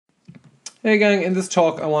Hey gang, in this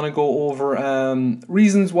talk I want to go over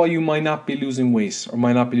reasons why you might not be losing weight or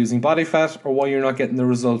might not be losing body fat or why you're not getting the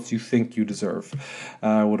results you think you deserve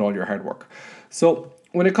with all your hard work. So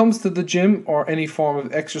when it comes to the gym or any form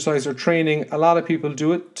of exercise or training, a lot of people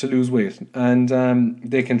do it to lose weight, and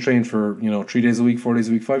they can train for 3 days a week, 4 days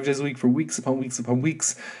a week, 5 days a week for weeks upon weeks upon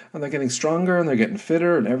weeks, and they're getting stronger and they're getting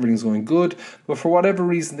fitter and everything's going good. But for whatever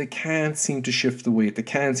reason, they can't seem to shift the weight. They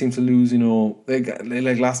can't seem to lose. They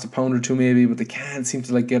like lost a pound or two maybe, but they can't seem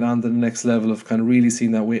to like get on to the next level of kind of really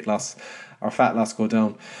seeing that weight loss or fat loss go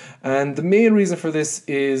down. And the main reason for this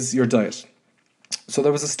is your diet. So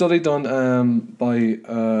there was a study done by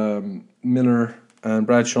Miller and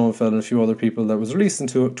Brad Schoenfeld and a few other people that was released in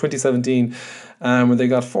 2017, where they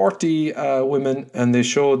got 40 women, and they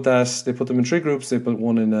showed that they put them in three groups. They put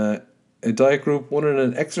one in a diet group, one in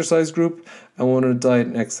an exercise group, and one in a diet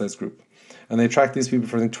and exercise group. And they tracked these people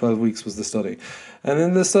for, I think, 12 weeks was the study. And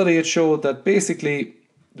in the study it showed that basically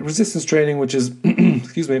resistance training, which is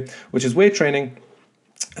excuse me, which is weight training,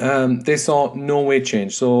 they saw no weight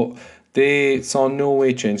change. So they saw no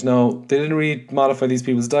weight change. Now, they didn't really modify these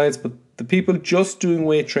people's diets, but the people just doing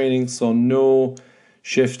weight training saw no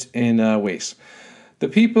shift in weight. The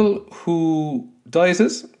people who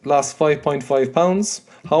dieted lost 5.5 pounds.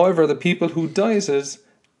 However, the people who dieted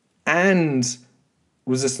and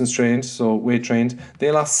resistance trained, so weight trained,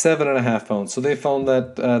 they lost 7.5 pounds. So they found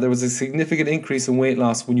that there was a significant increase in weight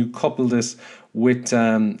loss when you coupled it with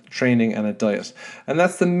training and a diet. And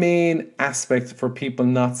that's the main aspect for people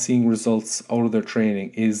not seeing results out of their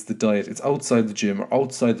training is the diet. It's outside the gym or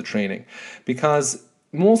outside the training, because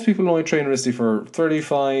most people only train realistically for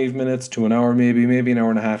 35 minutes to an hour, maybe an hour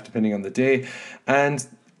and a half, depending on the day. And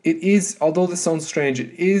it is, although this sounds strange,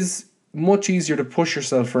 it is much easier to push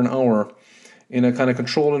yourself for an hour in a kind of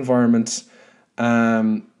controlled environment,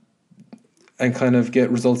 and kind of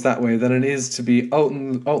get results that way than it is to be out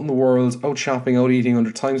in the world, out shopping, out eating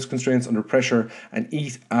under time constraints, under pressure, and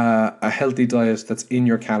eat a healthy diet that's in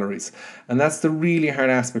your calories. And that's the really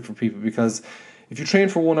hard aspect for people, because if you train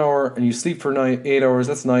for 1 hour and you sleep for 8 hours,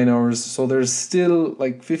 that's 9 hours. So there's still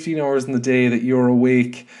like 15 hours in the day that you're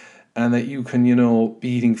awake and that you can, be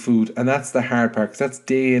eating food. And that's the hard part, because that's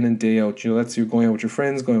day in and day out. That's you're going out with your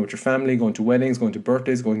friends, going out with your family, going to weddings, going to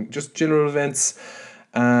birthdays, going just general events.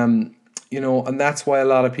 And that's why a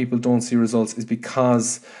lot of people don't see results, is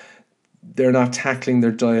because they're not tackling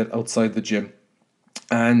their diet outside the gym.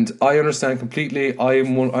 And I understand completely.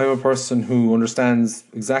 I'm a person who understands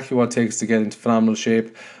exactly what it takes to get into phenomenal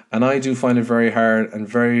shape, and I do find it very hard and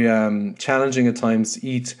very challenging at times to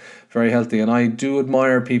eat very healthy. And I do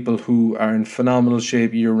admire people who are in phenomenal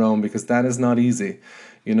shape year round, because that is not easy.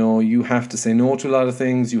 You have to say no to a lot of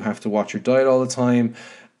things. You have to watch your diet all the time,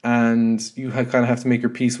 and you kind of have to make your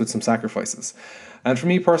peace with some sacrifices. And for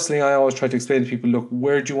me personally, I always try to explain to people, look,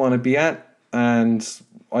 where do you want to be at? And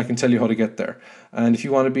I can tell you how to get there. And if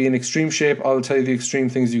you want to be in extreme shape, I'll tell you the extreme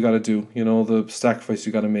things you got to do, the sacrifice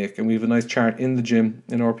you got to make. And we have a nice chart in the gym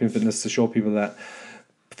in RPM Fitness to show people that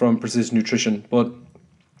from Precision Nutrition. But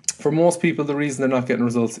for most people, the reason they're not getting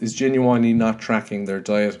results is genuinely not tracking their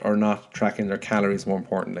diet or not tracking their calories, more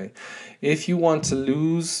importantly. If you want to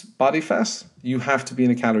lose body fat, you have to be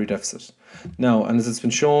in a calorie deficit. Now, and as it's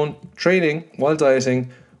been shown, training while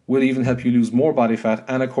dieting will even help you lose more body fat,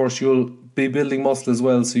 and of course you'll be building muscle as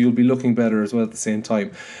well, so you'll be looking better as well at the same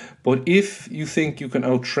time. But if you think you can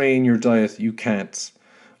out-train your diet, you can't.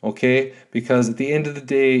 Okay, because at the end of the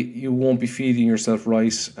day, you won't be feeding yourself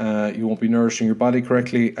right, you won't be nourishing your body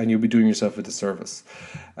correctly, and you'll be doing yourself a disservice.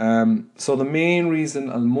 So the main reason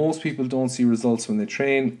most people don't see results when they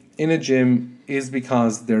train in a gym is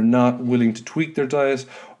because they're not willing to tweak their diet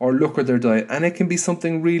or look at their diet. And it can be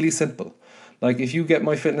something really simple. Like if you get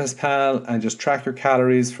MyFitnessPal and just track your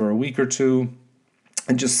calories for a week or two,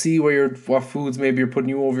 and just see what foods maybe you're putting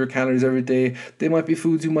you over your calories every day. They might be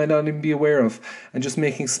foods you might not even be aware of, and just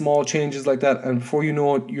making small changes like that, and before you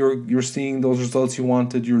know it, you're seeing those results you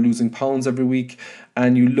wanted. You're losing pounds every week,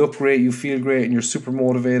 and you look great, you feel great, and you're super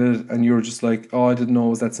motivated, and you're just like, oh, I didn't know it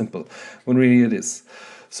was that simple, when really it is.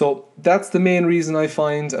 So that's the main reason I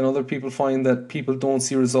find, and other people find, that people don't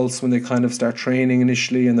see results when they kind of start training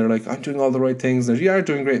initially, and they're like, I'm doing all the right things. You are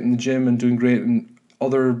doing great in the gym and doing great in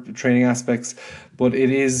other training aspects, but it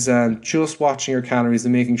is just watching your calories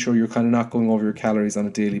and making sure you're kind of not going over your calories on a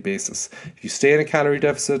daily basis. If you stay in a calorie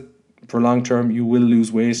deficit for long term, you will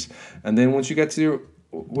lose weight, and then once you get to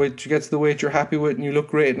you get to the weight you're happy with and you look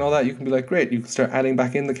great and all that, you can be like, great, you can start adding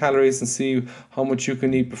back in the calories and see how much you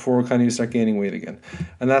can eat before kind of you start gaining weight again.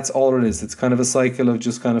 And that's all it is. It's kind of a cycle of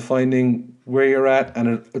just kind of finding where you're at,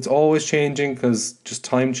 and it's always changing because just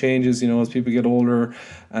time changes, as people get older.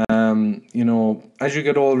 As you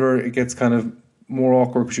get older, it gets kind of more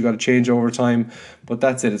awkward because you got to change over time, but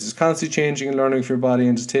that's it. It's just constantly changing and learning for your body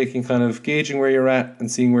and just taking kind of gauging where you're at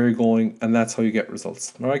and seeing where you're going, and that's how you get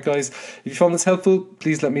results. All right, guys, if you found this helpful,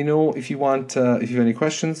 please let me know. If you want if you have any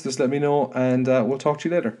questions, just let me know, and we'll talk to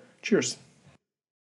you later. Cheers.